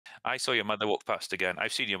I saw your mother walk past again.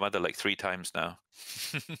 I've seen your mother like 3 times now.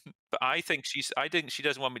 But I think she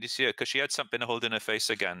doesn't want me to see her because she had something to hold in her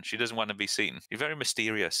face again. She doesn't want to be seen. You're very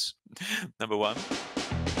mysterious. Number 1.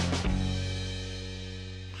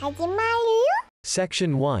 始まるよ。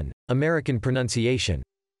 Section 1, American Pronunciation.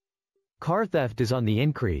 Car theft is on the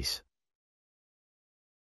increase.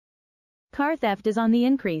 Car theft is on the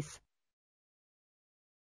increase.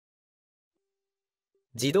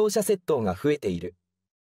 自動車窃盗が増えている。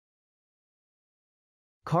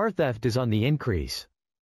Car theft is on the increase.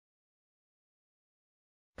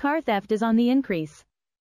 Car theft is on the increase.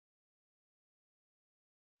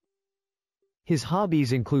 His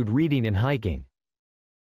hobbies include reading and hiking.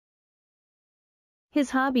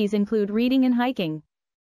 His hobbies include reading and hiking.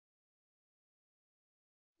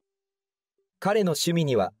 彼の趣味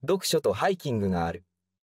には読書とハイキングがある。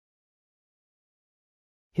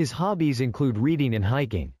His hobbies include reading and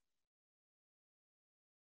hiking.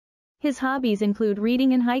 His hobbies include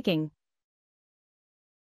reading and hiking.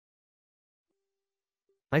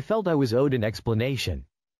 I felt I was owed an explanation.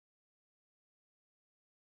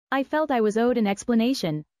 I felt I was owed an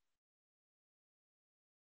explanation.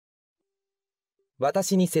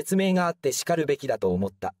 私に説明があってしかるべきだと思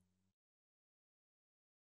った。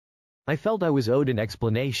I felt I was owed an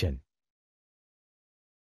explanation.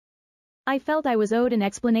 I felt I was owed an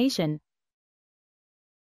explanation.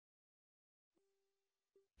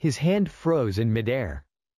 His hand froze in midair.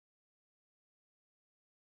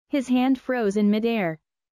 His hand froze in midair.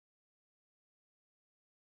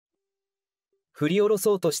 振り下ろ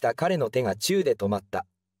そうとした彼の手が宙で止まった。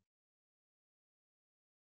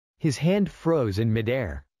His hand froze in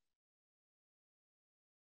midair.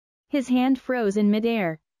 His hand froze in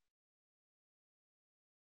midair.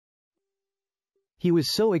 He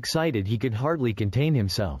was so excited he could hardly contain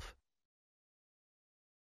himself.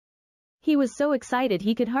 He was so excited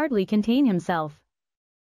he could hardly contain himself.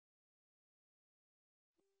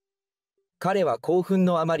 彼は興奮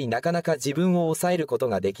のあまりなかなか自分を抑えること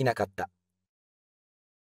ができなかった。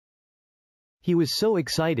He was so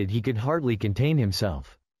excited he could hardly contain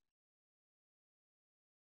himself.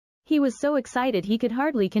 He was so excited he could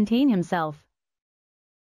hardly contain himself.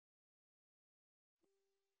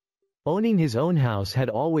 Owning his own house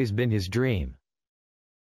had always been his dream.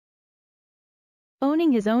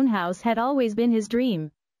 Owning his own house had always been his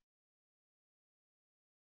dream.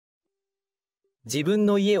 自分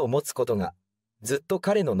の家を持つことがずっと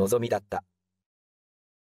彼の望みだった。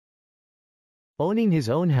Owning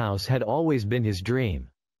his own house had always been his dream.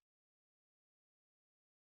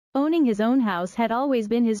 Owning his own house had always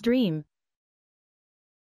been his dream.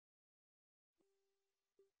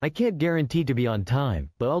 I can't guarantee to be on time,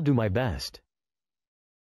 but I'll do my best.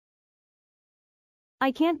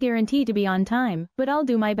 I can't guarantee to be on time, but I'll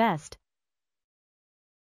do my best.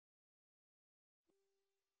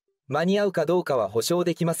 間に合うかどうかは保証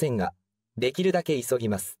できませんが、できるだけ急ぎ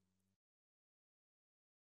ます。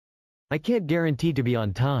I can't guarantee to be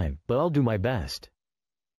on time, but I'll do my best.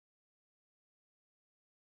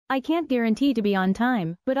 I can't guarantee to be on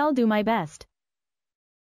time, but I'll do my best.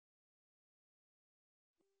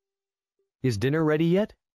 Is dinner ready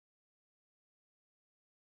yet?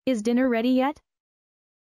 Is dinner ready yet?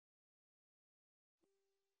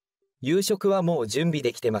 夕食はもう準備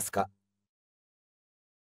できてますか？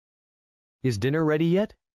 Is dinner ready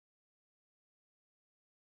yet?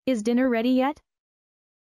 Is dinner ready yet?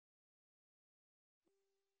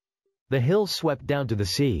 The hills swept down to the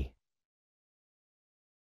sea.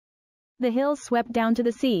 The hills swept down to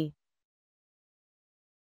the sea.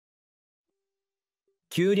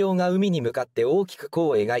 丘陵が海に向かって大きく弧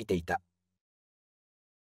を描いていた。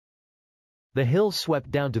The hills swept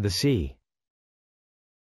down to the sea.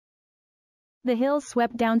 The hills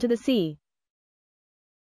swept down to the sea.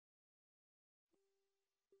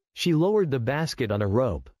 She lowered the basket on a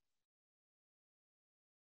rope.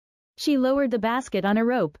 She lowered the basket on a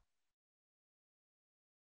rope.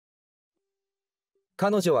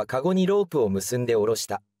 彼女はカゴにロープを結んで下ろし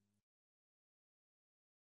た。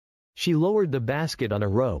She lowered the basket on a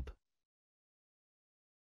rope.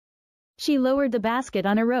 She lowered the basket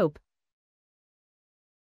on a rope.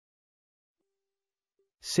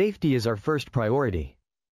 Safety is our first priority.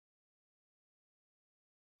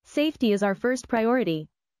 Safety is our first priority.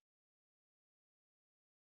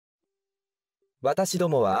 私ど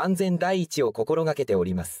もは安全第一を心がけてお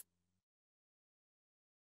ります。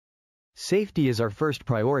Safety is our first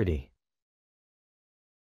priority.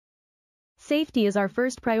 Safety is our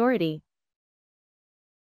first priority.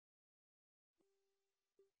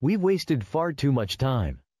 We've wasted far too much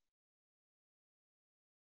time.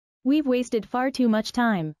 We've wasted far too much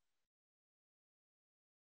time.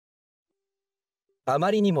 あ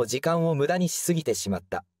まりにも時間を無駄にしすぎてしまっ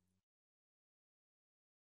た。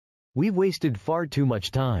We've wasted far too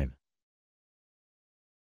much time.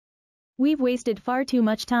 We've wasted far too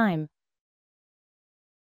much time.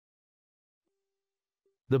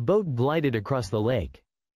 The boat glided across the lake.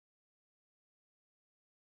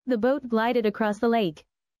 The boat glided across the lake.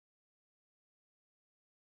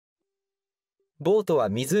 ボートは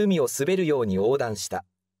湖を滑るように横断した。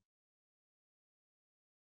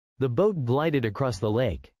The boat glided across the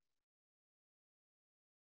lake.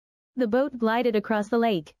 The boat glided across the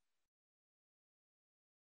lake.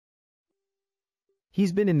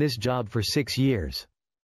 He's been in this job for 6 years.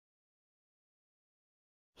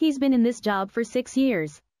 He's been in this job for 6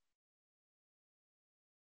 years.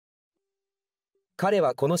 彼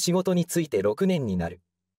はこの仕事について6年になる。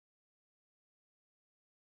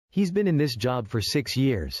He's been in this job for 6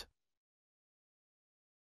 years.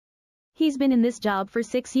 He's been in this job for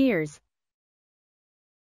 6 years.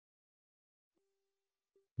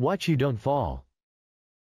 Watch you don't fall.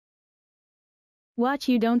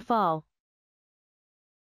 Watch you don't fall.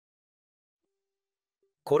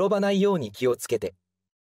 転ばないように気をつけて。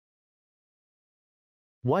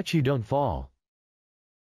Watch you don't fall.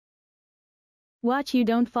 Watch you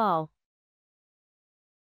don't fall.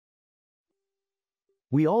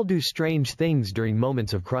 We all do strange things during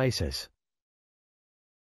moments of crisis.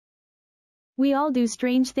 We all do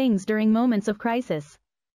strange things during moments of crisis.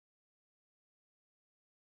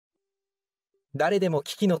 誰でも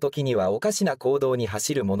危機の時にはおかしな行動に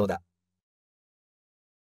走るものだ。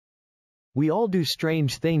We all do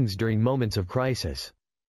strange things during moments of crisis.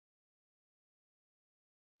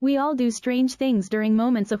 We all do strange things during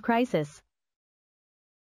moments of crisis.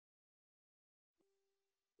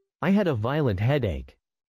 I had a violent headache.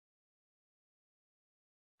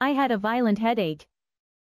 I had a violent headache.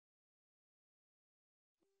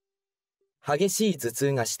 激しい頭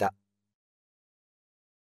痛がした。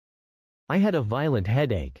I had a violent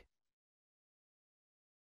headache.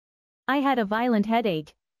 I had a violent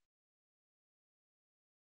headache.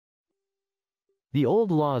 The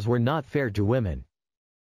old laws were not fair to women.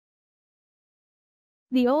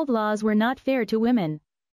 The old laws were not fair to women.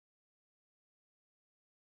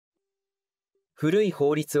 古い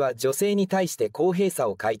法律は女性に対して公平さ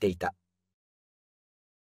を欠いていた。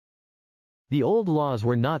The old laws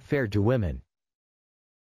were not fair to women.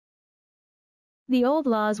 The old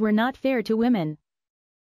laws were not fair to women.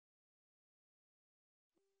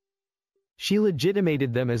 She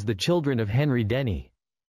legitimated them as the children of Henry Denny.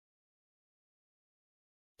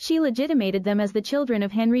 She legitimated them as the children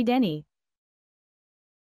of Henry Denny.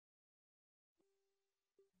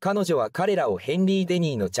 彼女は彼らをヘンリー・デ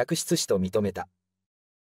ニーの嫡出子と認めた。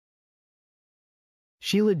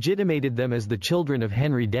She legitimated them as the children of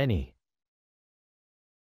Henry Denny.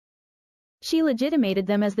 She legitimated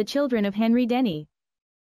them as the children of Henry Denny.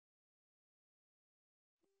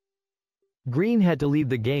 Green had to leave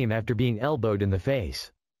the game after being elbowed in the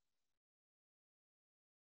face.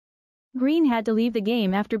 Green had to leave the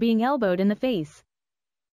game after being elbowed in the face.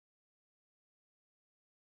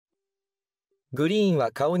 グリーン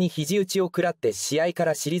は顔に肘打ちを食らって試合か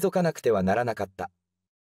ら退かなくてはならなかった。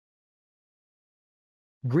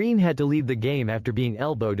Green had to leave the game after being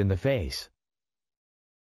elbowed in the face.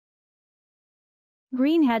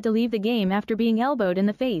 Green had to leave the game after being elbowed in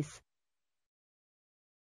the face.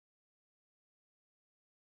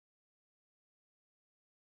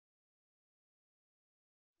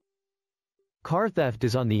 Car theft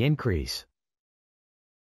is on the increase.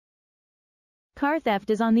 Car theft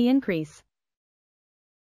is on the increase.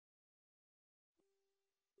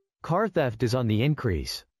 Car theft is on the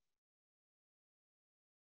increase.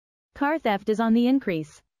 Car theft is on the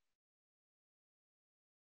increase.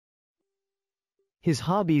 His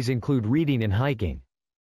hobbies include reading and hiking.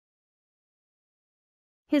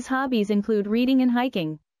 His hobbies include reading and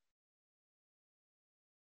hiking.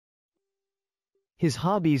 His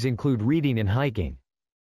hobbies include reading and hiking.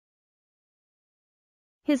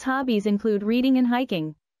 His hobbies include reading and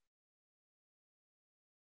hiking.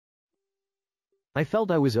 I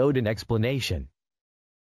felt I was owed an explanation.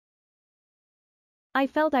 I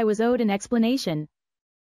felt I was owed an explanation.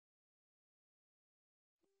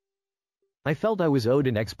 I felt I was owed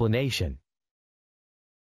an explanation.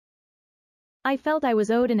 I felt I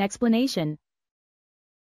was owed an explanation.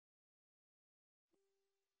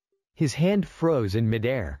 His hand froze in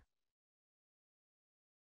midair.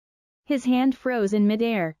 His hand froze in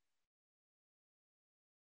midair.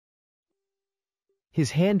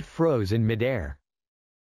 His hand froze in midair.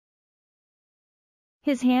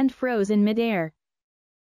 His hand froze in midair.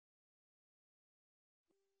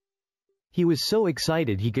 He was so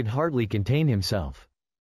excited he could hardly contain himself.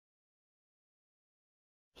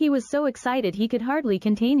 He was so excited he could hardly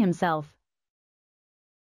contain himself.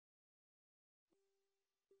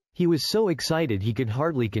 He was so excited he could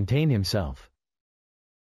hardly contain himself.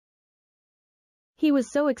 He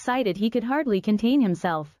was so excited he could hardly contain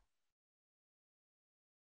himself.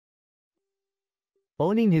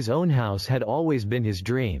 Owning his own house had always been his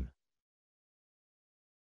dream.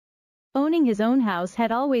 Owning his own house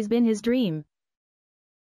had always been his dream.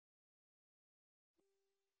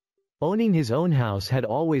 Owning his own house had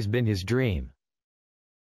always been his dream.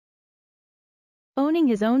 Owning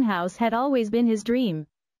his own house had always been his dream.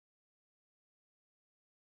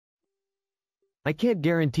 I can't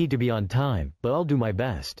guarantee to be on time, but I'll do my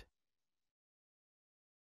best.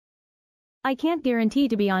 I can't guarantee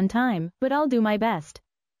to be on time, but I'll do my best.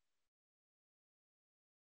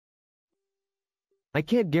 I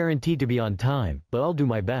can't guarantee to be on time, but I'll do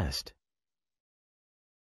my best.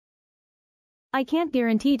 I can't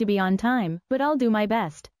guarantee to be on time, but I'll do my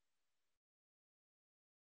best.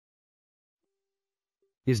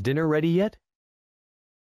 Is dinner ready yet?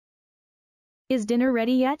 Is dinner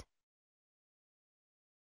ready yet?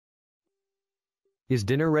 Is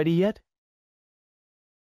dinner ready yet?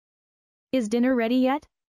 Is dinner ready yet?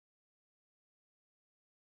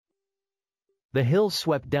 The hills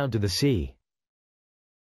swept down to the sea.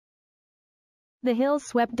 The hills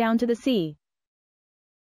swept down to the sea.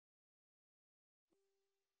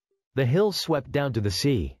 The hills swept down to the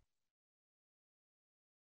sea.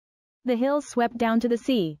 The hills swept down to the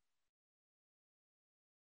sea.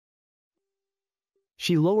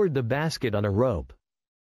 She lowered the basket on a rope.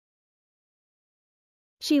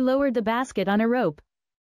 She lowered the basket on a rope.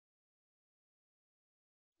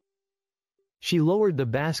 She lowered the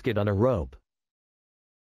basket on a rope.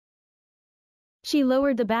 She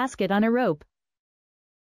lowered the basket on a rope.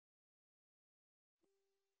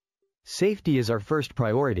 Safety is our first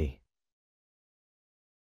priority.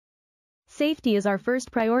 Safety is our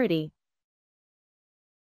first priority.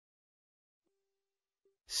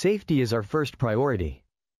 Safety is our first priority.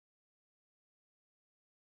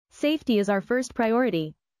 Safety is our first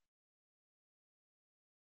priority.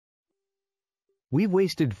 We've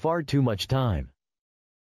wasted far too much time.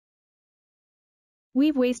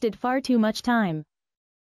 We've wasted far too much time.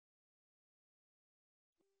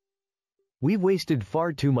 We've wasted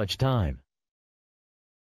far too much time.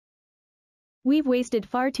 We've wasted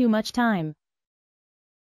far too much time.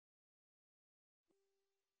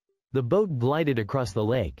 The boat glided across the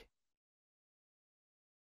lake.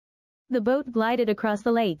 The boat glided across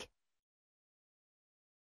the lake.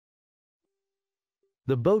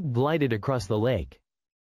 The boat glided across the lake.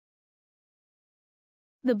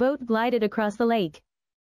 The boat glided across the lake.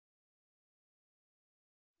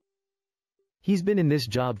 He's been in this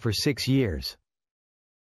job for 6 years.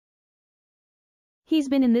 He's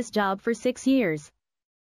been in this job for 6 years.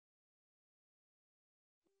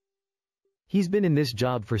 He's been in this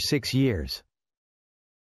job for 6 years.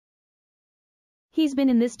 He's been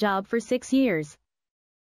in this job for 6 years.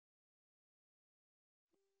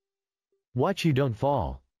 Watch you don't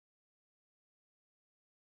fall.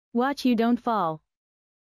 Watch you don't fall.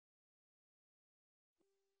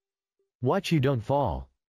 Watch you don't fall.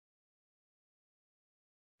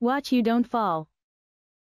 Watch you don't fall.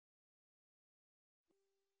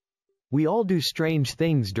 We all do strange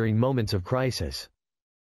things during moments of crisis.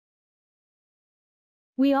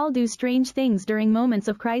 We all do strange things during moments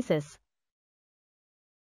of crisis.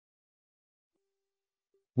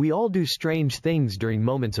 We all do strange things during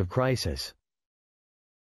moments of crisis.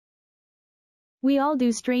 We all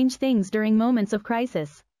do strange things during moments of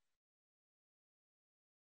crisis.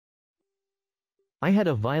 I had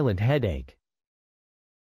a violent headache.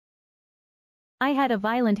 I had a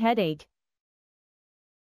violent headache.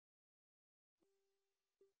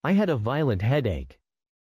 I had a violent headache.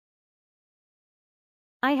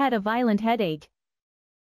 I had a violent headache.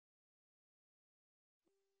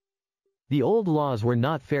 The old laws were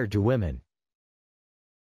not fair to women.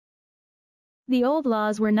 The old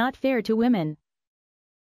laws were not fair to women.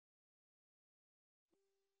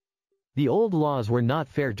 The old laws were not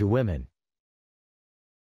fair to women.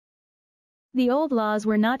 The old laws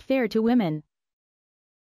were not fair to women.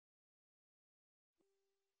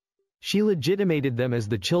 She legitimated them as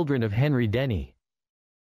the children of Henry Denny.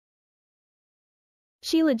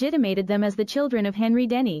 She legitimated them as the children of Henry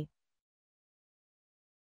Denny.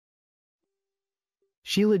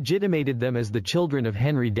 She legitimated them as the children of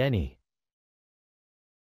Henry Denny.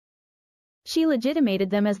 She legitimated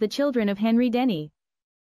them as the children of Henry Denny.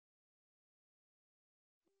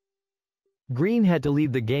 Green had to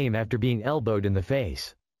leave the game after being elbowed in the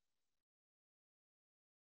face.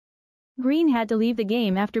 Green had to leave the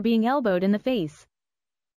game after being elbowed in the face.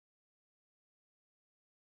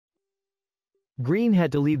 Green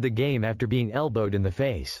had to leave the game after being elbowed in the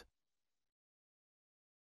face.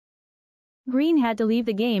 Green had to leave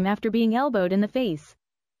the game after being elbowed in the face.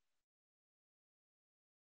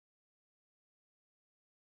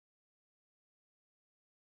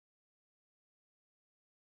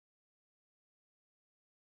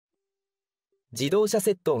 自動車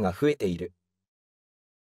窃盗が増えている。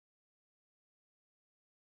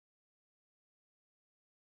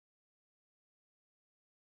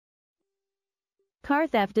Car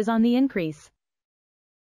theft is on the increase.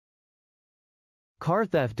 Car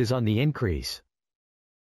theft is on the increase.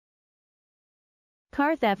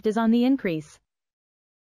 Car theft is on the increase.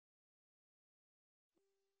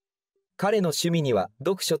 彼の趣味には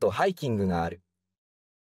読書とハイキングがある。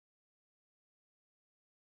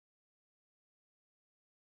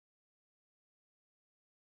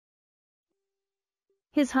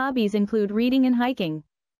His hobbies include reading and hiking.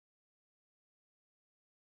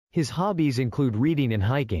 His hobbies include reading and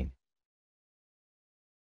hiking.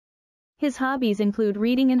 His hobbies include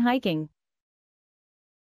reading and hiking.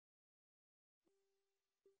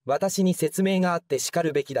 私に説明があってしか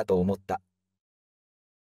るべきだと思った。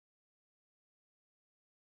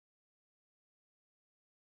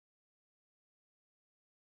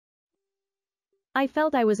I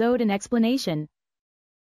felt I was owed an explanation.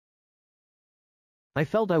 I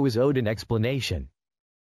felt I was owed an explanation.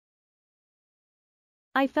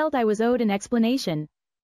 I felt I was owed an explanation.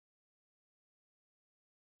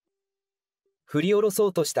 振り下ろそ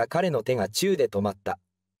うとした彼の手が宙で止まった。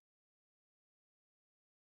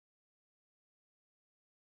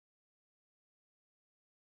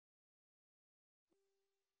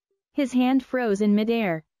His hand froze in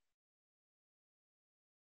midair.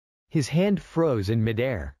 His hand froze in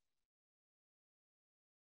midair.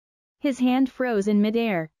 His hand froze in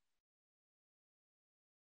midair.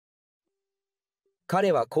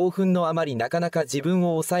 彼は興奮のあまりなかなか自分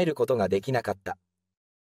を抑えることができなかった。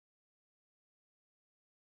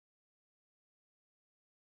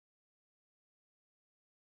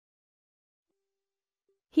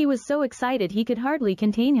He was so excited he could hardly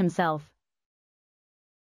contain himself.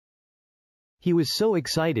 He was so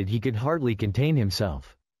excited he could hardly contain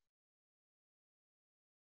himself.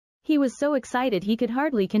 He was so excited he could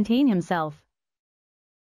hardly contain himself.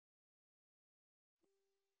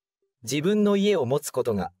 自分の家を持つこ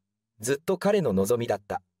とがずっと彼の望みだっ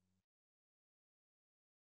た。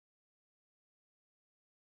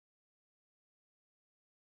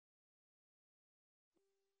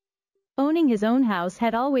Owning his own house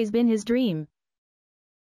had always been his dream.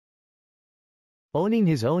 Owning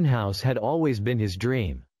his own house had always been his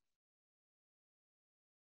dream.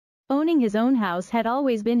 Owning his own house had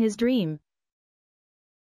always been his dream.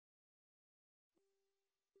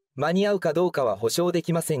 間に合うかどうかは保証で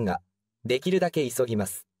きませんが、できるだけ急ぎま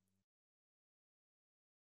す。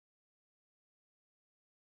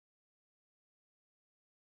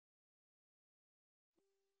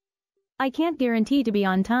I can't guarantee to be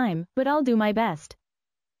on time, but I'll do my best.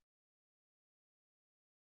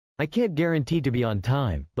 I can't guarantee to be on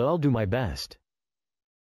time, but I'll do my best.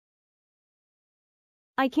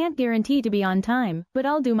 I can't guarantee to be on time, but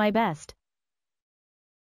I'll do my best.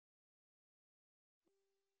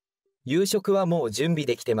 夕食はもう準備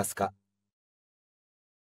できてますか？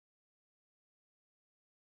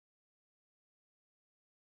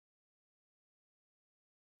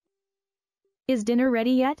 Is dinner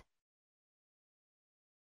ready yet?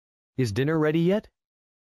 Is dinner ready yet?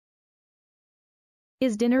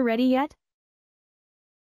 Is dinner ready yet?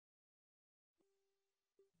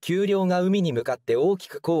 丘陵が海に向かって大き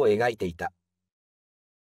く弧を描いていた。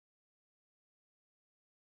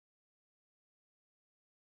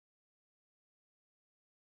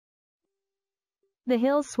The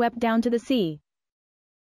hills swept down to the sea.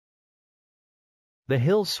 The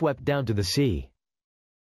hills swept down to the sea.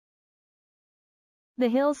 The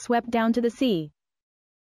hills swept down to the sea.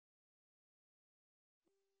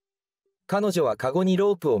 彼女はカゴに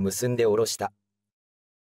ロープを結んで下ろした。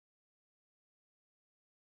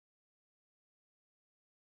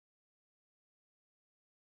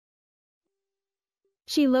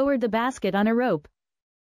She lowered the basket on a rope.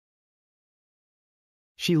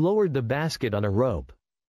 She lowered the basket on a rope.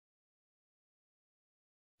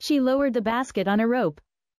 She lowered the basket on a rope.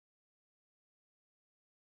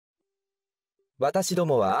 私ど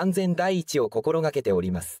もは安全第一を心がけてお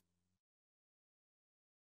ります。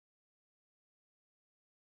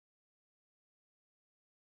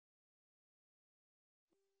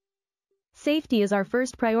Safety is our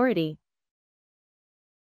first priority.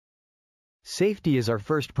 Safety is our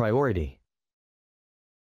first priority.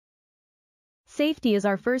 Safety is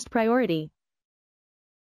our first priority.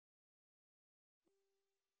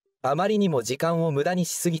 あまりにも時間を無駄に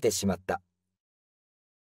しすぎてしまった。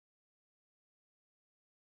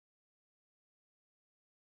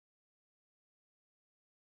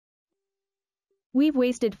We've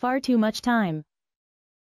wasted far too much time.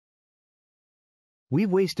 We've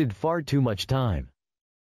wasted far too much time.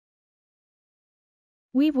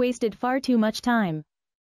 We've wasted far too much time.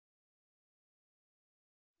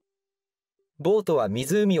 ボートは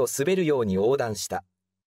湖を滑るように横断した。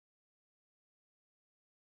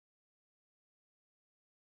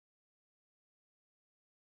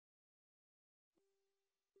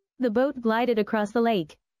The boat glided across the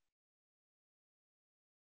lake.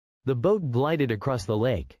 The boat glided across the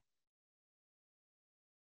lake.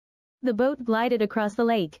 The boat glided across the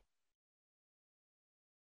lake.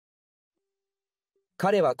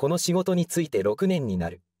 彼はこの仕事について6年に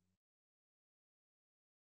なる。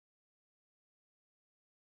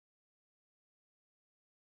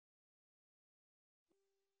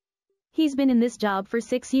He's been in this job for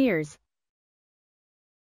 6 years.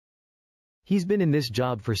 He's been in this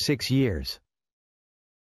job for 6 years.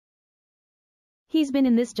 He's been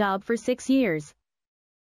in this job for 6 years.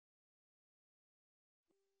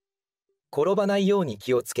 転ばないように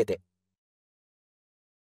気をつけて。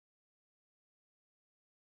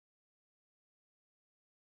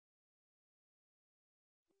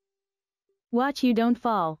Watch you don't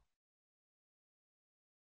fall.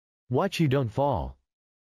 Watch you don't fall.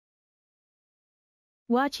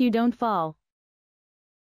 Watch you don't fall.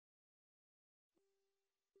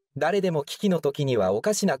 誰でも危機の時にはお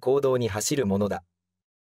かしな行動に走るものだ。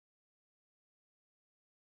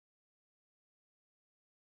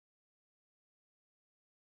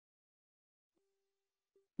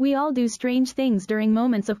We all do strange things during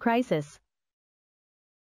moments of crisis.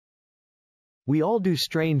 We all do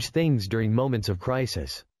strange things during moments of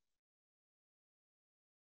crisis.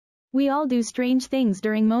 We all do strange things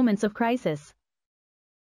during moments of crisis.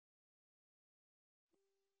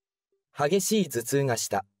 激しい頭痛がし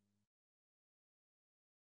た。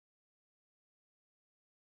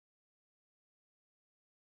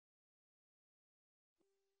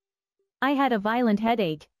I had a violent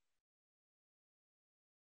headache.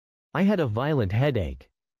 I had a violent headache.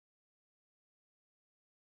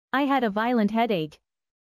 I had a violent headache.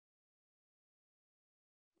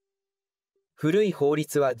 古い法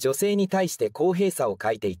律は女性に対して公平さを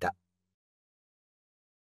欠いていた。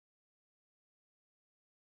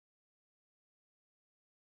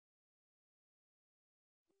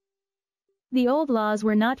The old laws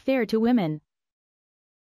were not fair to women.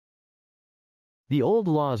 The old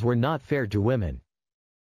laws were not fair to women.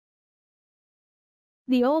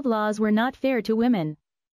 The old laws were not fair to women.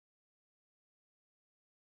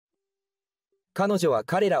 彼女は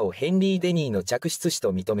彼らをヘンリー・デニーの嫡出子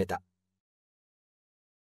と認めた。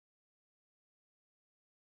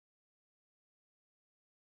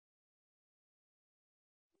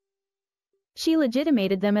She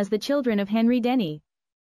legitimated them as the children of Henry Denny.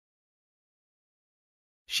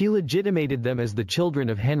 She legitimated them as the children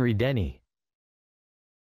of Henry Denny.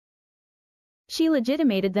 She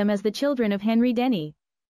legitimated them as the children of Henry Denny.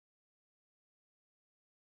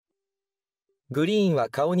 グリーンは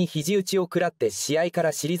顔に肘打ちを食らって試合か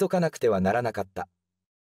ら退かなくてはならなかった。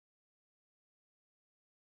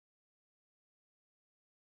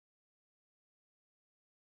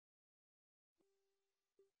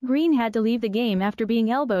Green had to leave the game after being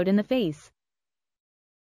elbowed in the face.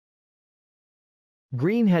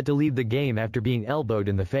 Green had to leave the game after being elbowed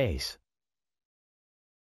in the face.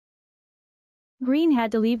 Green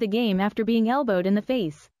had to leave the game after being elbowed in the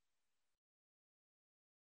face.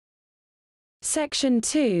 Section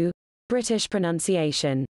 2, British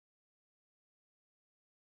pronunciation.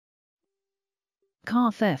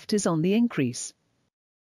 Car theft is on the increase.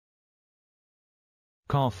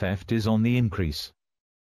 Car theft is on the increase.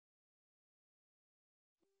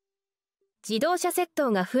 自動車窃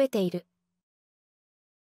盗が増えている。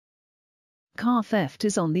Car theft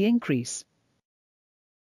is on the increase.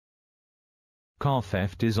 Car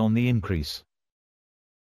theft is on the increase.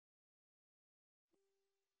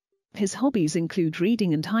 His hobbies include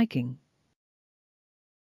reading and hiking.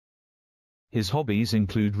 His hobbies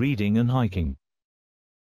include reading and hiking.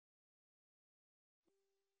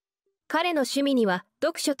 彼の趣味には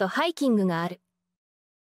読書とハイキングがある。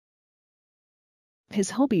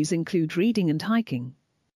His hobbies include reading and hiking.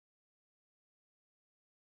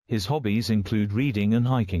 His hobbies include reading and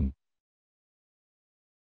hiking.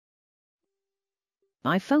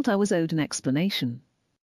 I felt I was owed an explanation.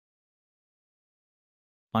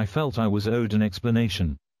 I felt I was owed an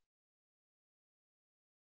explanation.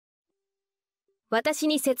 私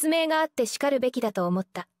に説明があってしかるべきだと思っ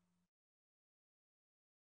た。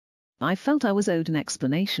I felt I was owed an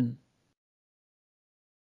explanation.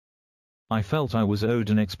 I felt I was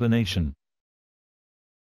owed an explanation.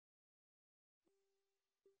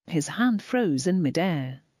 His hand froze in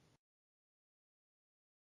midair.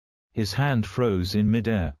 His hand froze in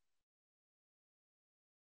midair.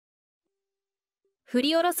 振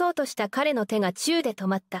り下ろそうとした彼の手が宙で止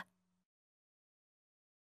まった。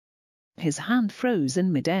His hand froze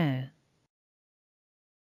in midair.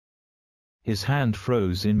 His hand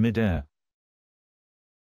froze in midair.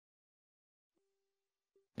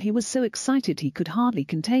 He was so excited he could hardly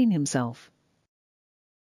contain himself.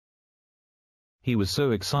 He was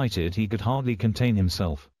so excited he could hardly contain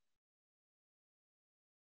himself.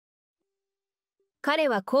 彼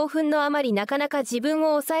は興奮のあまりなかなか自分を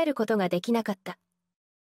抑えることができなかった。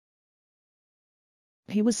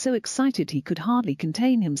He was so excited he could hardly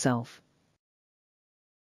contain himself.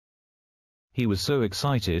 He was so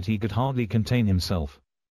excited he could hardly contain himself.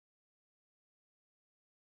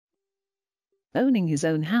 Owning his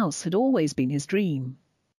own house had always been his dream.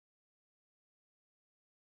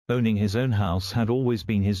 Owning his own house had always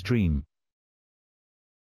been his dream.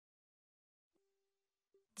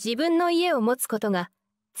 自分の家を持つことが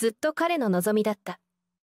ずっと彼の望みだった。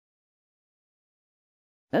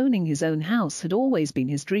Owning his own house had always been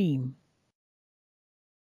his dream.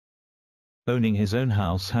 Owning his own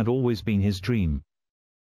house had always been his dream.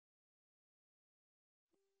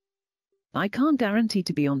 I can't guarantee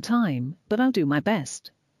to be on time, but I'll do my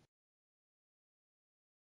best.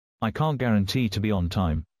 I can't guarantee to be on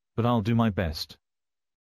time, but I'll do my best.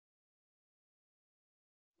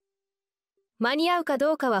 間に合うか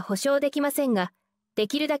どうかは保証できませんが、で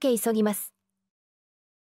きるだけ急ぎます。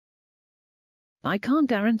I can't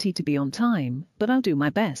guarantee to be on time, but I'll do my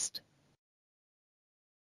best.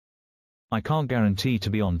 I can't guarantee to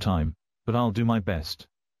be on time, but I'll do my best.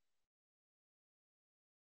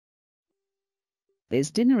 Is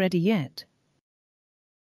dinner ready yet?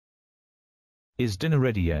 Is dinner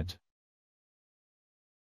ready yet?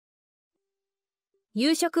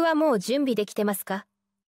 夕食はもう準備できてますか？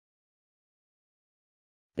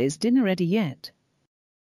 Is dinner ready yet?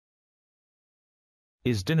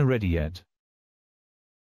 Is dinner ready yet?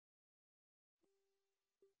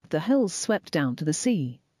 The hills swept down to the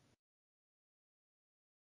sea.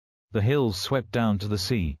 The hills swept down to the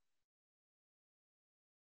sea.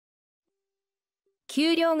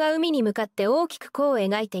 丘陵が海に向かって大きく弧を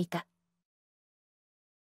描いていた。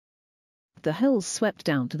The hills swept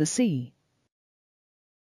down to the sea.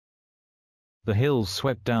 The hills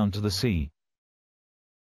swept down to the sea.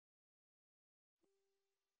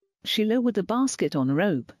 She lowered the basket on a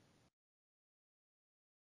rope.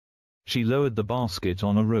 She lowered the basket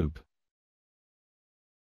on a rope.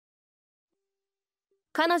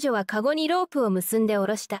 彼女はカゴにロープを結んで下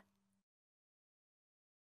ろした。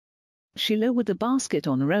She lowered the basket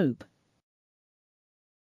on a rope.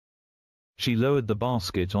 She lowered the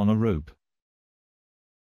basket on a rope.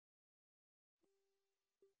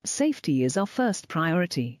 Safety is our first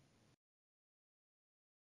priority.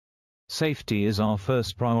 Safety is our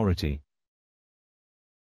first priority.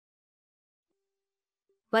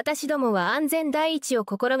 私どもは安全第一を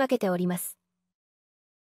心がけております。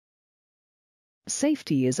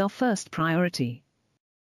Safety is our first priority.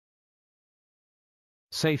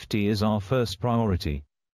 Safety is our first priority.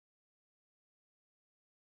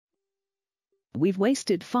 We've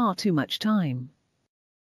wasted far too much time.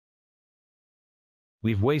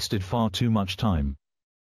 We've wasted far too much time.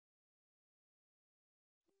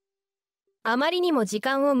 あまりにも時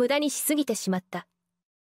間を無駄にしすぎてしまった。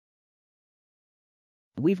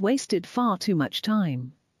We've wasted far too much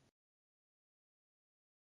time.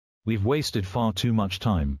 We've wasted far too much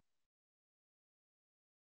time.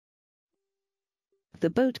 The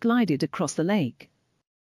boat glided across the lake.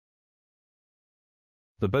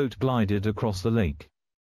 The boat glided across the lake.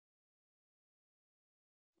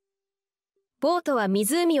 ボートは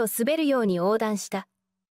湖を滑るように横断した。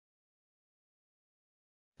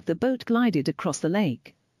The boat glided across the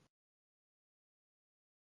lake.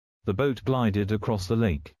 The boat glided across the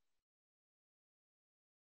lake.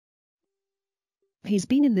 He's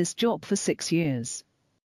been in this job for 6 years.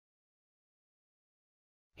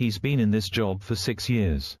 He's been in this job for 6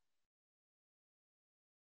 years.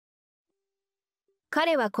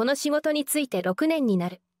 彼はこの仕事について6年にな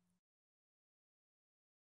る。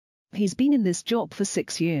He's been in this job for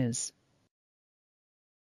 6 years.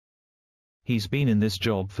 He's been in this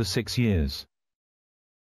job for 6 years.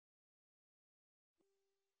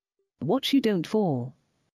 Watch you don't fall.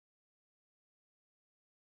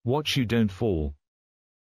 Watch you don't fall.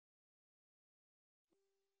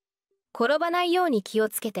 転ばないように気を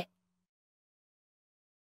つけて。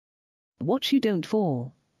Watch you don't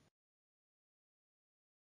fall.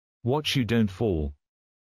 Watch you don't fall.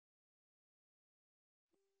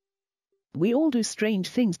 We all do strange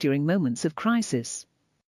things during moments of crisis.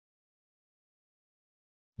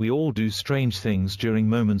 We all do strange things during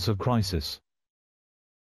moments of crisis.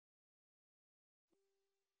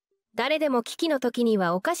 誰でも危機の時に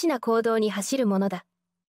はおかしな行動に走るものだ。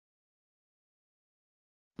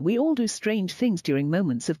We all do strange things during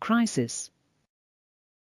moments of crisis.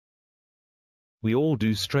 We all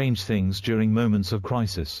do strange things during moments of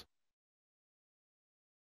crisis.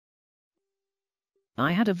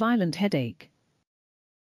 I had a violent headache.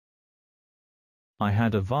 I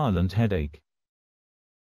had a violent headache.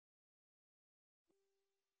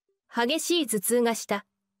 激しい頭痛がした。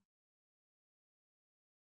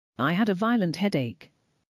I had a violent headache.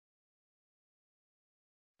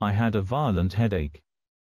 I had a violent headache.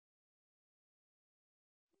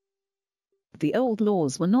 The old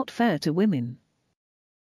laws were not fair to women.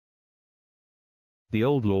 The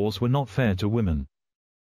old laws were not fair to women.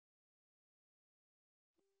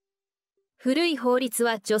 古い法律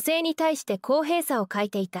は女性に対して公平さを欠い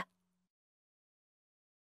ていた。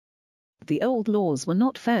The old laws were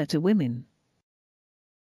not fair to women.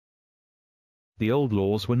 The old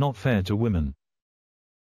laws were not fair to women.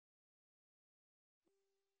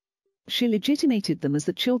 She legitimated them as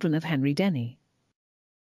the children of Henry Denny.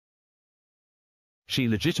 She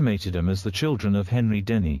legitimated them as the children of Henry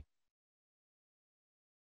Denny.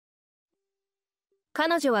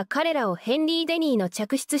 彼女は彼らをヘンリー・デニーの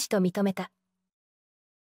嫡出子と認めた。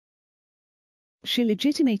She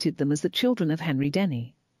legitimated them as the children of Henry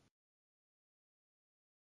Denny.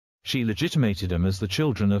 She legitimated them as the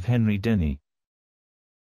children of Henry Denny.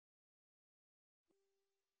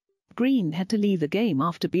 Green had to leave the game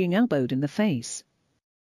after being elbowed in the face.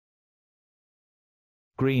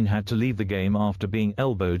 Green had to leave the game after being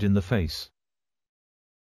elbowed in the face.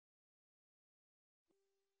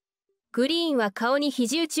 グリーンは顔に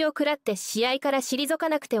肘打ちを食らって試合から退か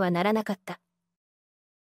なくてはならなかった。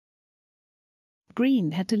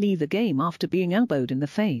Green had to leave the game after being elbowed in the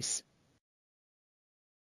face.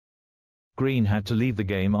 Green had to leave the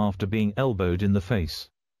game after being elbowed in the face.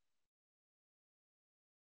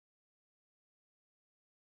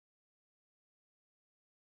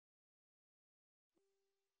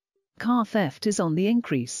 Car theft is on the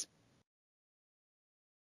increase.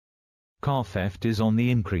 Car theft is on the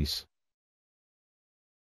increase.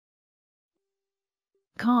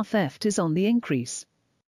 Car theft is on the increase.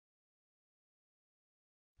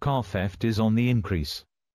 Car theft is on the increase.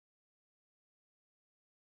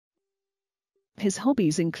 His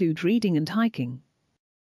hobbies include reading and hiking.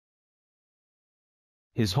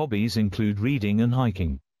 His hobbies include reading and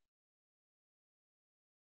hiking.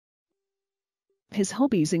 His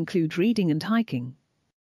hobbies include reading and hiking.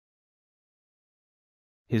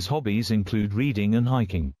 His hobbies include reading and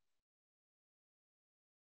hiking.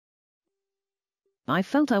 I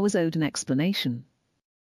felt I was owed an explanation.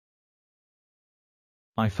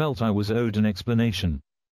 I felt I was owed an explanation.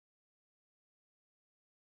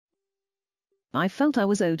 I felt I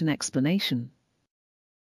was owed an explanation.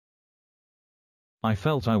 I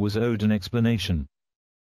felt I was owed an explanation.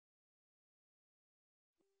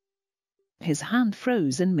 His hand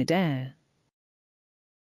froze in midair.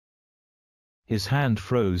 His hand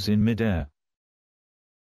froze in midair.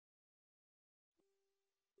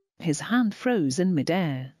 His hand froze in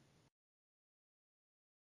midair.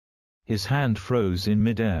 His hand froze in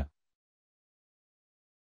midair.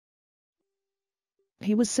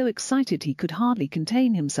 He was so excited he could hardly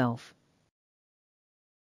contain himself.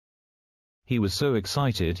 He was so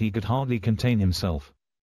excited he could hardly contain himself.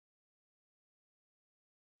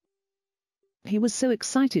 He was so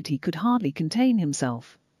excited he could hardly contain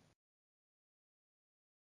himself.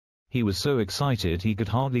 He was so excited he could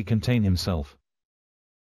hardly contain himself.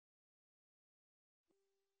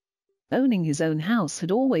 Owning his own house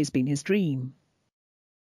had always been his dream.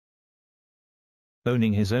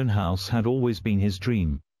 Owning his own house had always been his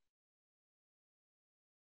dream.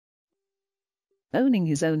 Owning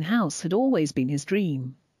his own house had always been his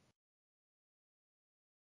dream.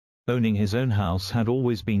 Owning his own house had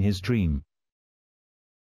always been his dream.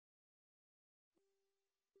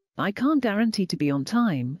 I can't guarantee to be on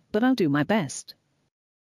time, but I'll do my best.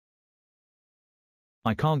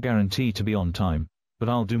 I can't guarantee to be on time, but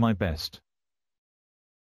I'll do my best.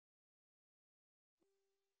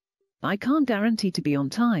 I can't guarantee to be on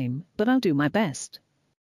time, but I'll do my best.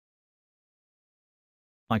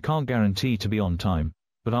 I can't guarantee to be on time,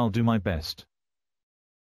 but I'll do my best.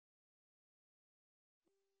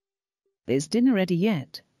 Is dinner ready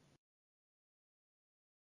yet?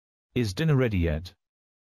 Is dinner ready yet?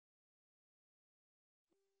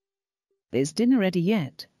 Is dinner ready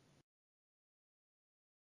yet?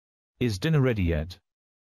 Is dinner ready yet?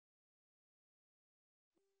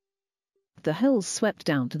 The hills swept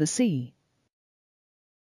down to the sea.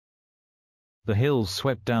 The hills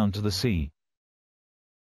swept down to the sea.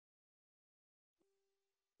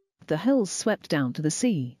 The hills swept down to the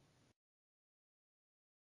sea.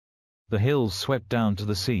 The hills swept down to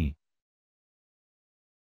the sea.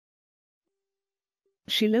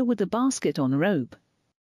 She lowered the basket on a rope.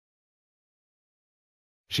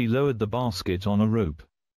 She lowered the basket on a rope.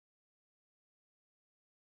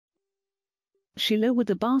 She lowered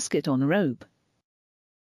the basket on a rope.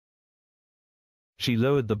 She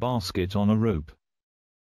lowered the basket on a rope.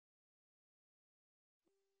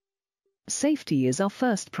 Safety is our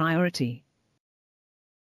first priority.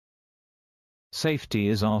 Safety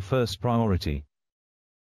is our first priority.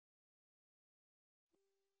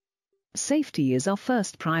 Safety is our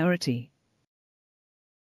first priority.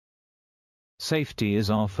 Safety is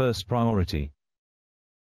our first priority.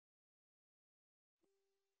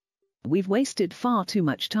 We've wasted far too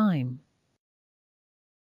much time.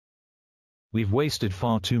 We've wasted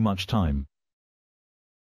far too much time.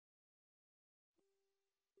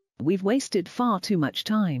 We've wasted far too much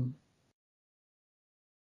time.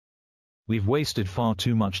 We've wasted far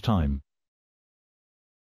too much time.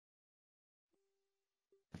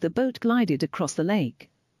 The boat glided across the lake.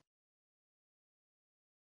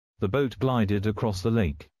 The boat glided across the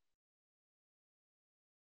lake.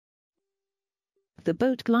 The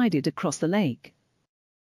boat glided across the lake.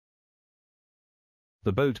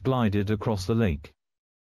 The boat glided across the lake.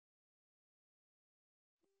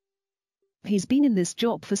 He's been in this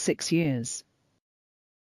job for 6 years.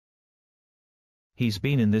 He's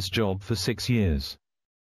been in this job for 6 years.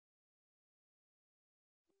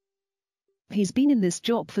 He's been in this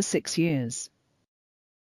job for 6 years.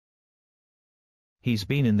 He's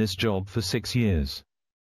been in this job for 6 years.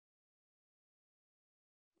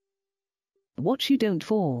 Watch you don't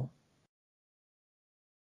fall.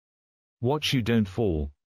 Watch you don't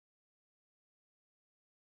fall.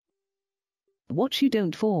 Watch you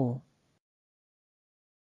don't fall.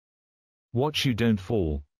 Watch you don't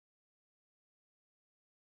fall.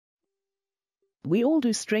 We all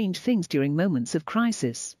do strange things during moments of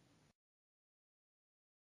crisis.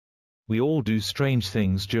 We all do strange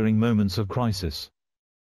things during moments of crisis.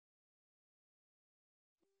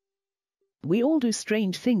 We all do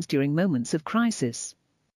strange things during moments of crisis.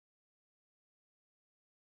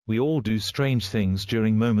 We all do strange things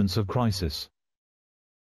during moments of crisis.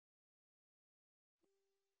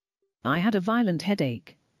 I had a violent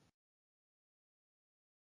headache.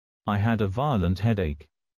 I had a violent headache.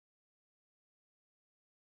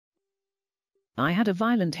 I had a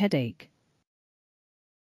violent headache.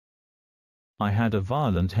 I had a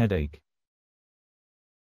violent headache.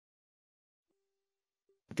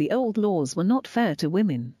 The old laws were not fair to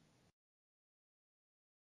women.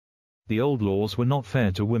 The old laws were not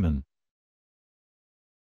fair to women.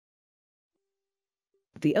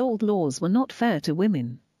 The old laws were not fair to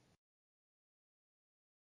women.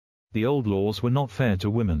 The old laws were not fair to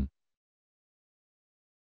women.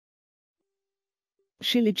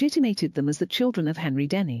 She legitimated them as the children of Henry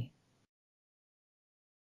Denny.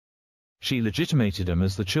 She legitimated them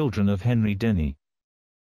as the children of Henry Denny.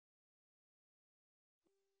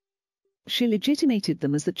 She legitimated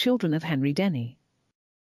them as the children of Henry Denny.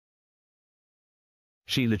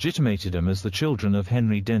 She legitimated them as the children of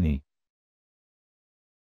Henry Denny.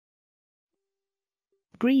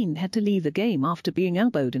 Green had to leave the game after being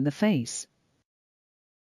elbowed in the face.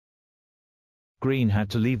 Green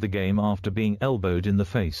had to leave the game after being elbowed in the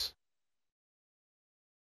face.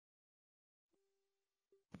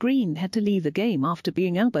 Green had to leave the game after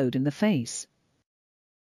being elbowed in the face.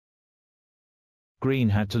 Green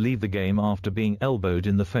had to leave the game after being elbowed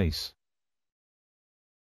in the face.「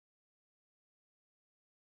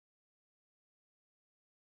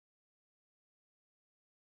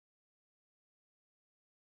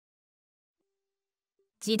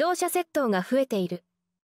自動車窃盗が増えている」。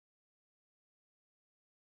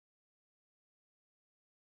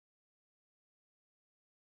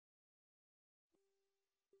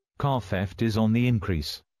Car theft is on the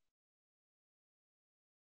increase.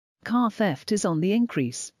 Car theft is on the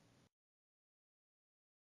increase.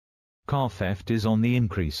 Car theft is on the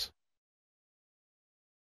increase.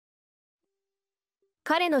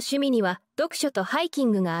 彼の趣味には読書とハイキ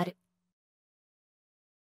ングがある。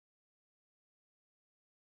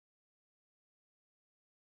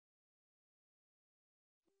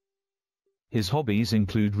His hobbies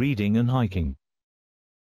include reading and hiking.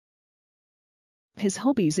 His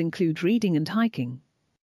hobbies include reading and hiking.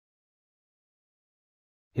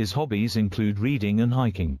 His hobbies include reading and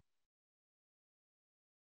hiking.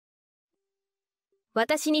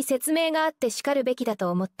 私に説明があってしかるべきだ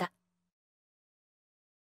と思った。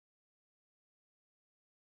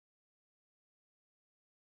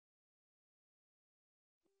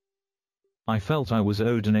I felt I was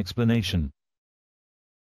owed an explanation.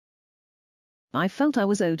 I felt I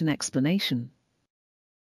was owed an explanation.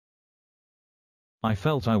 I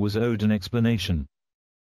felt I was owed an explanation.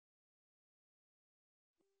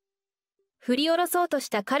 振り下ろそうとし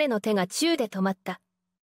た彼の手が宙で止まった。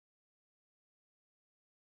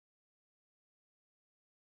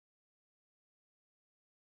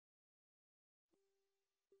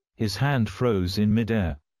His hand froze in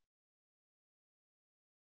midair.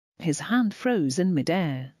 His hand froze in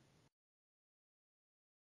midair.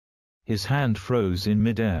 His hand froze in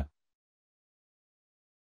midair.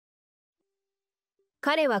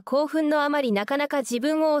 彼は興奮のあまりなかなか自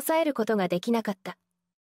分を抑えることができなかった。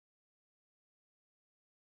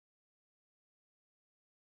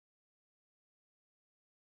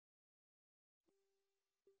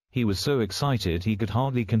He was so excited he could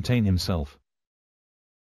hardly contain himself.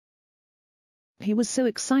 He was so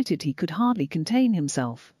excited he could hardly contain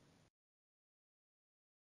himself.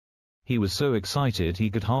 He was so excited he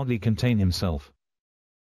could hardly contain himself.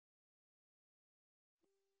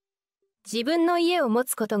 自分の家を持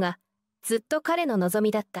つことがずっと彼の望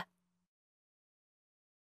みだった。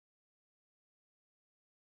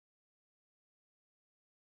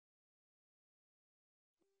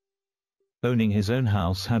Owning his own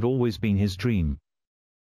house had always been his dream.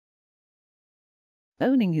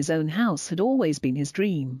 Owning his own house had always been his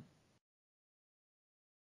dream.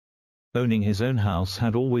 Owning his own house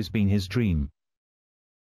had always been his dream.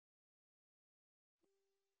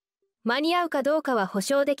 間に合うかどうかは保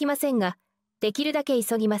証できませんが、できるだけ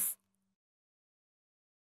急ぎます。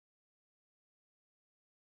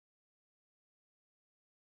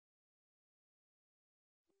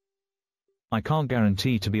I can't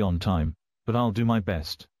guarantee to be on time, but I'll do my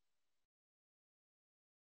best.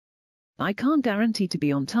 I can't guarantee to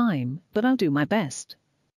be on time, but I'll do my best.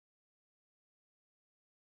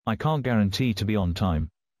 I can't guarantee to be on time,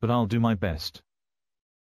 but I'll do my best.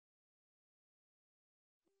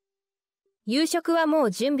 夕食はも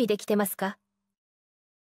う準備できてますか？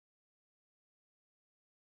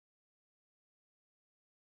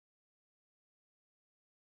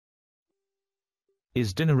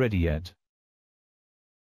 Is dinner ready yet?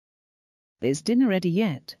 Is dinner ready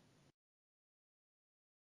yet?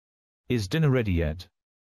 Is dinner ready yet?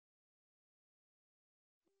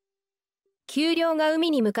 丘陵が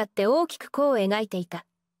海に向かって大きく弧を描いていた。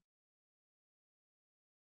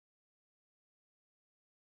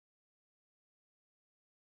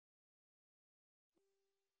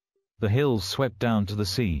The hills swept down to the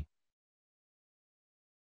sea.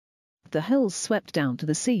 The hills swept down to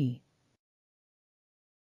the sea.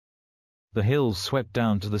 The hills swept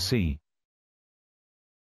down to the sea.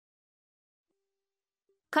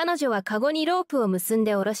 彼女はカゴにロープを結ん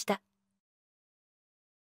で下ろした。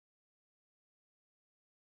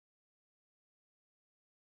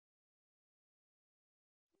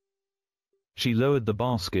She lowered the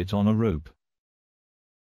basket on a rope.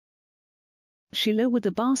 She lowered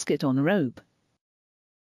the basket on a rope.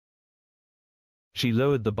 She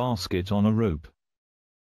lowered the basket on a rope.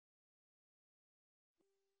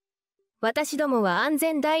 私どもは安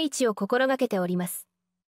全第一を心がけております。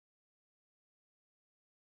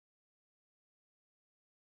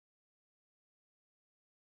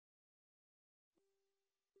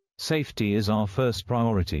Safety is our first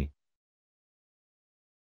priority.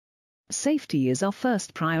 Safety is our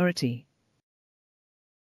first priority.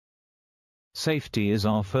 Safety is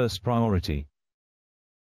our first priority.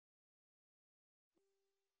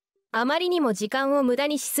 あまりにも時間を無駄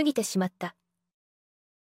にしすぎてしまった。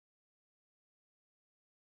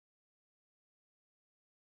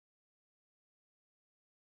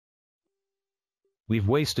We've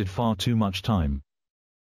wasted far too much time.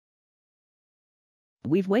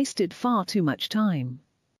 We've wasted far too much time.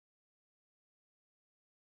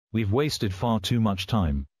 We've wasted far too much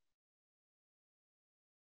time.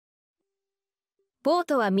 ボー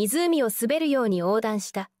トは湖を滑るように横断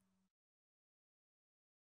した。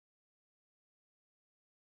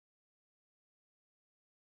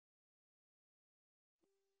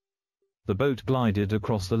The boat glided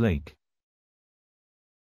across the lake.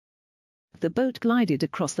 The boat glided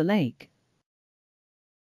across the lake.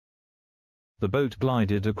 The boat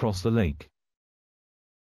glided across the lake.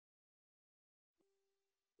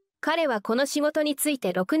 彼はこの仕事につい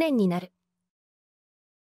て6年になる。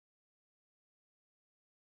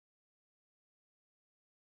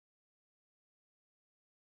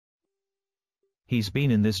He's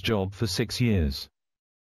been in this job for 6 years.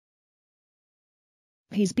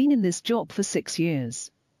 He's been in this job for 6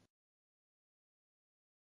 years.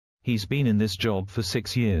 He's been in this job for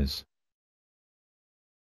 6 years.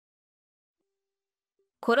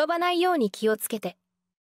 転ばないように気をつけて。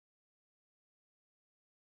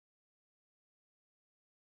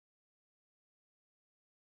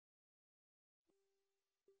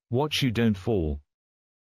Watch you don't fall.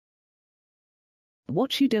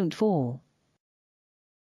 Watch you don't fall.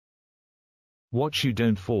 Watch you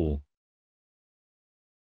don't fall.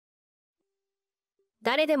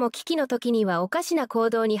 誰でも危機の時にはおかしな行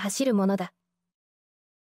動に走るものだ。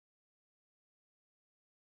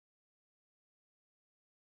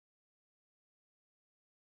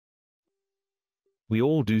We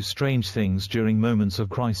all do strange things during moments of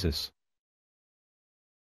crisis.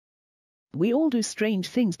 We all do strange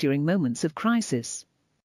things during moments of crisis.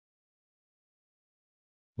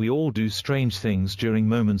 We all do strange things during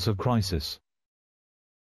moments of crisis.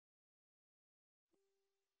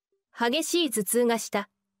 激しい頭痛がした。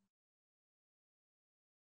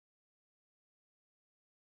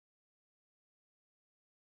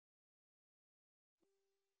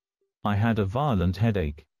I had a violent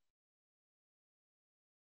headache.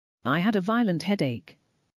 I had a violent headache.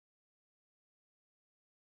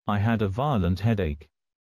 I had a violent headache.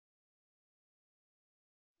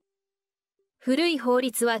 古い法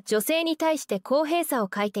律は女性に対して公平さを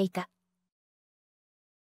欠いていた。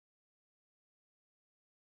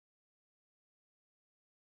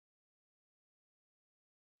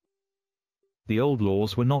The old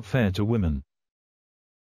laws were not fair to women.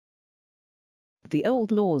 The old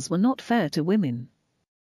laws were not fair to women.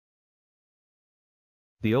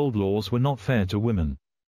 The old laws were not fair to women.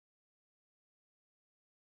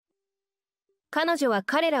 彼女は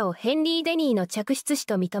彼らをヘンリー・デニーの嫡出子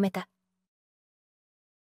と認めた。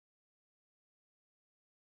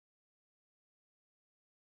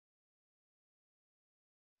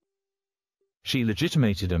She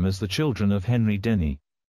legitimated them as the children of Henry Denny.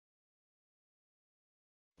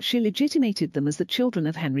 She legitimated them as the children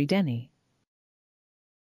of Henry Denny.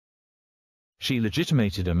 She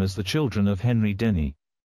legitimated them as the children of Henry Denny.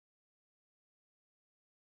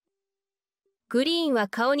 グリーンは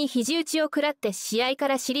顔に肘打ちを食らって試合か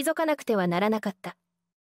ら退かなくてはならなかった。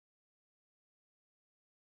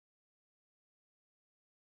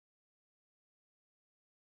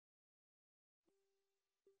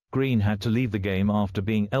Green had to leave the game after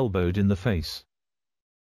being elbowed in the face.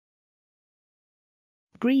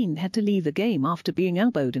 Green had to leave the game after being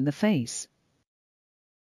elbowed in the face.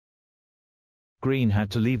 Green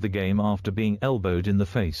had to leave the game after being elbowed in the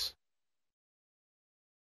face.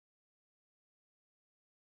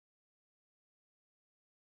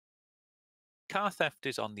 Car theft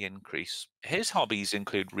is on the increase. His hobbies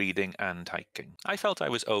include reading and hiking. I felt I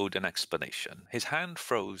was owed an explanation. His hand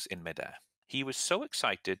froze in midair. He was so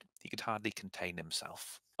excited he could hardly contain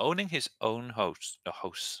himself. Owning his own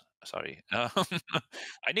house. Sorry.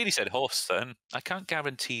 I nearly said horse then. I can't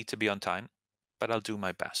guarantee to be on time, but I'll do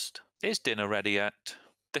my best. Is dinner ready yet?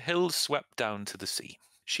 The hills swept down to the sea.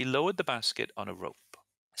 She lowered the basket on a rope.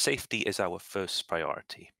 Safety is our first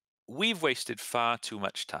priority. We've wasted far too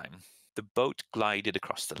much time. The boat glided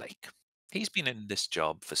across the lake. He's been in this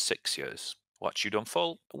job for 6 years. Watch you don't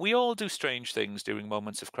fall. We all do strange things during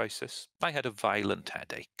moments of crisis. I had a violent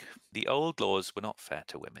headache. The old laws were not fair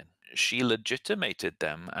to women. She legitimated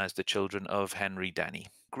them as the children of Henry Denny.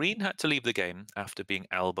 Green had to leave the game after being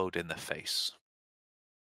elbowed in the face.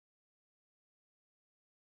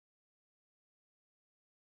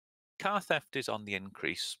 Car theft is on the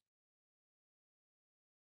increase.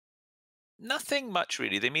 Nothing much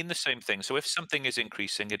really. They mean the same thing. So if something is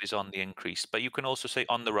increasing, it is on the increase. But you can also say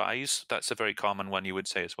on the rise. That's a very common one you would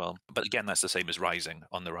say as well. But again, that's the same as rising.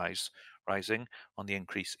 On the rise, rising. On the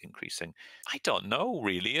increase, increasing. I don't know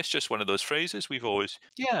really. It's just one of those phrases we've always.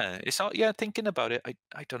 Yeah, it's not. Yeah, thinking about it,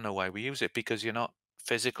 I don't know why we use it, because you're not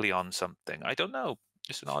physically on something. I don't know.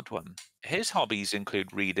 It's an odd one. His hobbies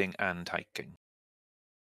include reading and hiking.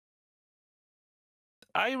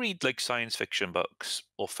 I read like science fiction books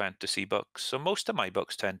or fantasy books. So most of my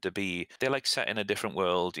books tend to be, they're like set in a different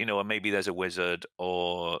world, you know, or maybe there's a wizard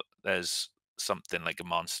or there's something like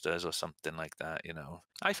monsters or something like that, you know.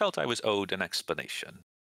 I felt I was owed an explanation.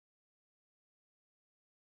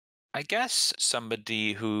 I guess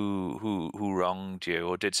somebody who wronged you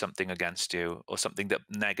or did something against you or something that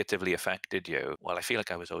negatively affected you. Well, I feel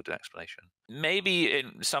like I was owed an explanation. Maybe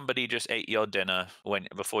somebody just ate your dinner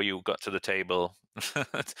before you got to the table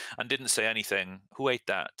and didn't say anything. Who ate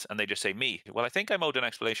that? And they just say me. Well, I think I'm owed an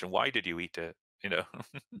explanation. Why did you eat it? You know,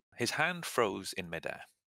 his hand froze in midair.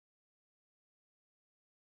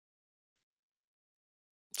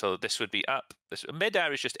 So this would be up.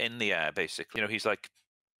 Midair is just in the air, basically. He's like,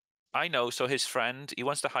 I know. So his friend, he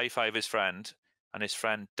wants to high five his friend, and his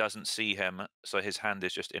friend doesn't see him, so his hand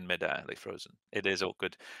is just in midair, like frozen. It is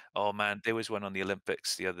awkward. Oh man, there was one on the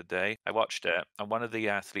Olympics the other day. I watched it, and one of the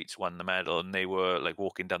athletes won the medal, and they were like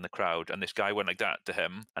walking down the crowd, and this guy went like that to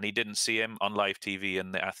him, and he didn't see him on live TV,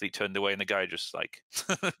 and the athlete turned away, and the guy just like,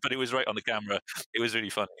 but it was right on the camera. It was really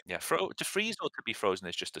funny. Yeah, to freeze or to be frozen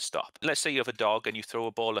is just to stop. Let's say you have a dog and you throw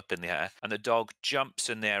a ball up in the air, and the dog jumps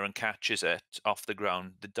in the air and catches it off the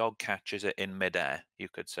ground. The dog catches it in midair, you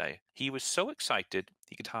could say. He was so excited,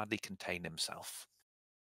 he could hardly contain himself.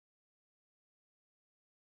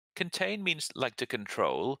 Contain means like to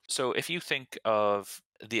control. So if you think of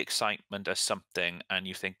the excitement as something and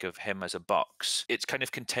you think of him as a box, it's kind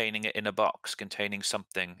of containing it in a box, containing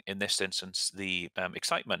something, in this instance, the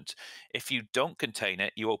excitement. If you don't contain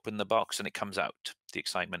it, you open the box and it comes out, the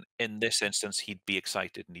excitement. In this instance, he'd be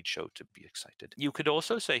excited and he'd show to be excited. You could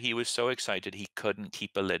also say he was so excited he couldn't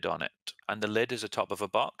keep a lid on it. And the lid is the top of a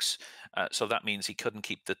box. So that means he couldn't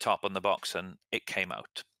keep the top on the box and it came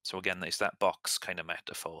out. So again, it's that box kind of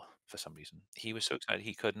metaphor for some reason. He was so excited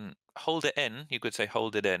he couldn't hold it in. You could say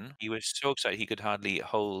hold it in. He was so excited he could hardly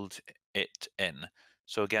hold it in.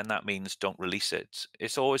 So again, that means don't release it.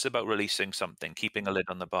 It's always about releasing something, keeping a lid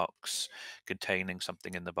on the box, containing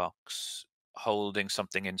something in the box, holding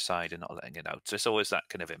something inside and not letting it out. So it's always that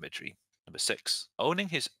kind of imagery. Number 6, owning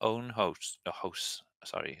his own house.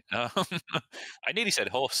 Sorry. I nearly said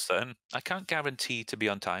horse then. I can't guarantee to be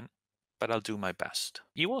on time, but I'll do my best.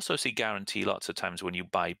 You also see guarantee lots of times when you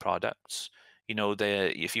buy products.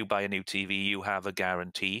 If you buy a new TV, you have a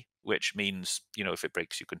guarantee, which means, if it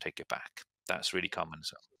breaks, you can take it back. That's really common.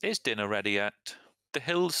 So, is dinner ready yet? The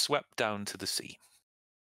hills swept down to the sea.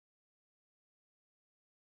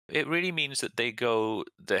 It really means that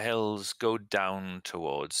the hills go down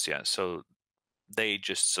towards, so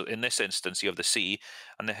so in this instance, you have the sea,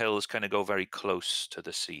 and the hills kind of go very close to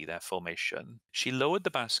the sea, their formation. She lowered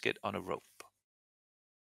the basket on a rope.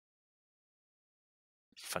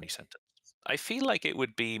 Funny sentence. I feel like it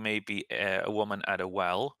would be maybe a woman at a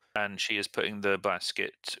well, and she is putting the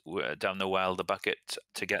basket down the well, the bucket,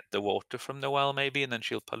 to get the water from the well, maybe, and then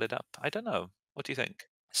she'll pull it up. I don't know. What do you think?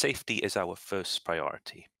 Safety is our first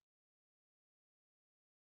priority.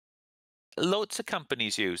 Lots of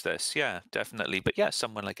companies use this, yeah, definitely. But yeah,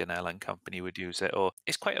 someone like an airline company would use it, or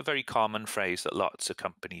it's quite a very common phrase that lots of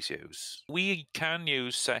companies use. We can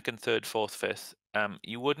use second, third, fourth, fifth.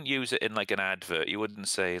 You wouldn't use it in like an advert. You wouldn't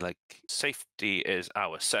say like safety is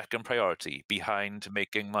our second priority behind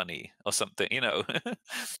making money or something,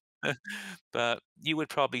 But you would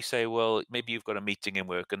probably say, well, maybe you've got a meeting in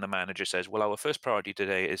work and the manager says, well, our first priority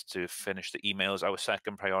today is to finish the emails. Our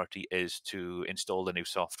second priority is to install the new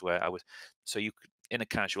software. So in a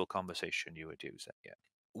casual conversation, you would use it. Yeah.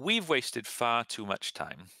 We've wasted far too much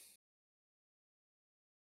time.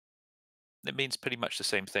 It means pretty much the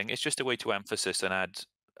same thing. It's just a way to emphasize and add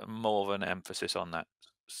more of an emphasis on that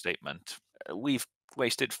statement. We've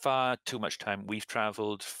wasted far too much time. We've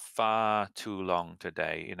traveled far too long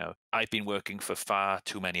today. I've been working for far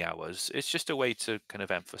too many hours. It's just a way to kind of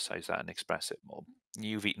emphasize that and express it more.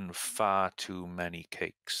 You've eaten far too many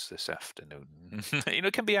cakes this afternoon.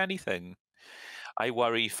 It can be anything. I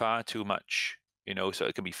worry far too much, so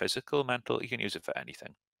it can be physical, mental. You can use it for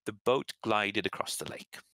anything. The boat glided across the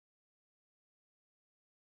lake.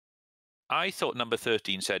 I thought number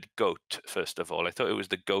 13 said goat, first of all. I thought it was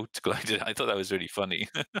the goat glided. I thought that was really funny.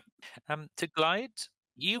 To glide,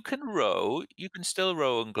 you can row. You can still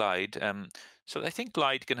row and glide. So I think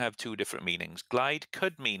glide can have two different meanings. Glide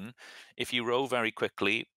could mean if you row very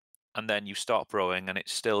quickly and then you stop rowing and it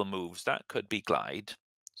still moves. That could be glide.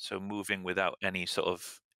 So moving without any sort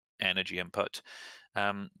of energy input.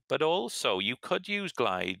 But also you could use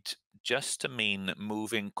glide just to mean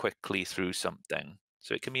moving quickly through something.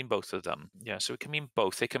 So it can mean both of them. Yeah, so it can mean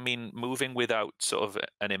both. It can mean moving without sort of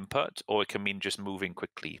an input, or it can mean just moving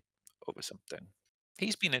quickly over something.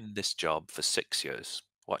 He's been in this job for 6 years.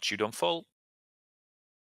 What you done for?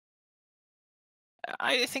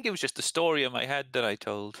 I think it was just a story in my head that I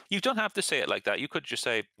told. You don't have to say it like that. You could just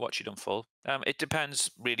say, what you done for? It depends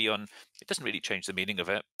really on, it doesn't really change the meaning of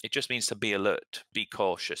it. It just means to be alert, be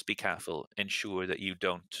cautious, be careful, ensure that you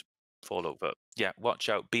don't fall over. Yeah, watch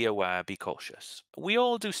out, be aware, be cautious. We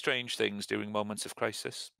all do strange things during moments of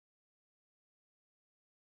crisis.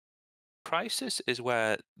 Crisis is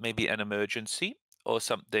where maybe an emergency or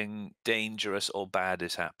something dangerous or bad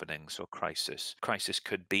is happening. So crisis. Crisis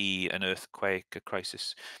could be an earthquake, a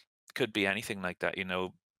crisis could be anything like that,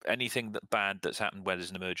 anything bad that's happened where there's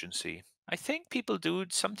an emergency. I think people do.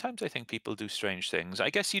 Sometimes I think people do strange things. I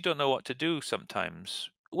guess you don't know what to do sometimes.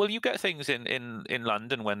 Well, you get things in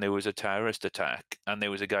London when there was a terrorist attack and there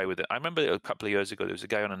was a guy with it. I remember a couple of years ago, there was a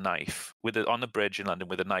guy on a knife on the bridge in London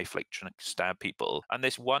with a knife, like trying to stab people. And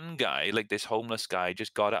this one guy, like this homeless guy,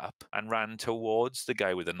 just got up and ran towards the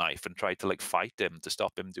guy with a knife and tried to like fight him to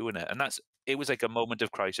stop him doing it. And it was like a moment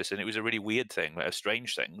of crisis, and it was a really weird thing, like a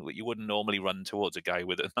strange thing. You wouldn't normally run towards a guy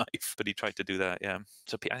with a knife, but he tried to do that, yeah.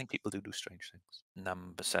 So I think people do strange things.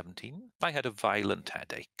 Number 17. I had a violent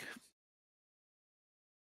headache.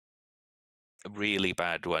 A really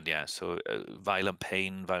bad one, yeah. So violent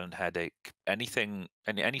pain, violent headache, any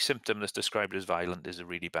symptom that's described as violent is a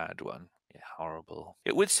really bad one. Yeah, horrible.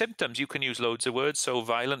 With symptoms, you can use loads of words. So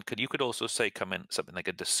violent, you could also say something like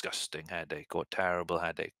a disgusting headache or terrible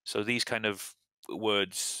headache. So these kind of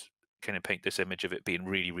words kind of paint this image of it being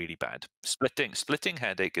really, really bad. Splitting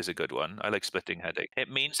headache is a good one. I like splitting headache. It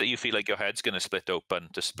means that you feel like your head's going to split open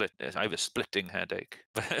to split. I have a splitting headache.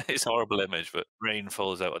 It's a horrible image, but rain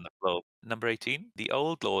falls out on the floor. Number 18. The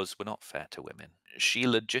old laws were not fair to women. She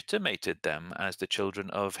legitimated them as the children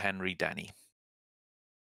of Henry Denny.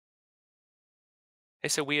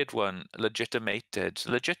 It's a weird one. Legitimated.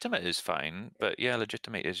 Legitimate is fine, but yeah,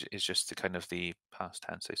 legitimate is just the kind of the past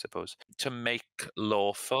tense, I suppose. To make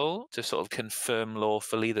lawful, to sort of confirm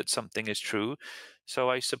lawfully that something is true. So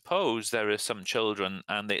I suppose there are some children,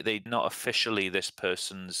 and they're not officially this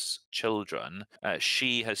person's children.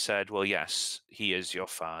 She has said, well, yes, he is your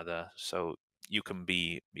father, so you can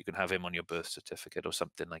have him on your birth certificate or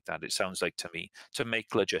something like that. It sounds like to me. To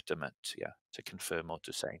make legitimate, yeah, to confirm or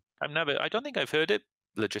to say. I don't think I've heard it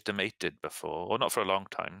legitimated before, or not for a long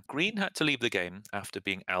time. Green had to leave the game after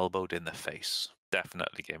being elbowed in the face.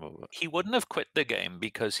 Definitely game over. He wouldn't have quit the game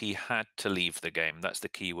because he had to leave the game. That's the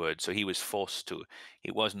key word. So he was forced to.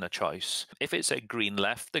 It wasn't a choice. If it said Green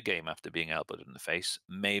left the game after being elbowed in the face,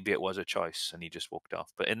 maybe it was a choice and he just walked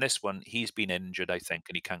off. But in this one, he's been injured, I think,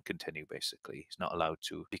 and he can't continue, basically. He's not allowed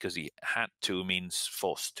to because he had to means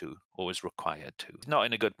forced to or was required to. He's not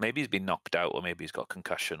in a good... Maybe he's been knocked out or maybe he's got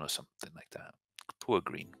concussion or something like that. Poor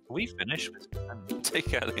Green. We finished with... Take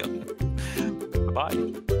care, Leon.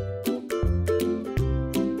 Bye-bye.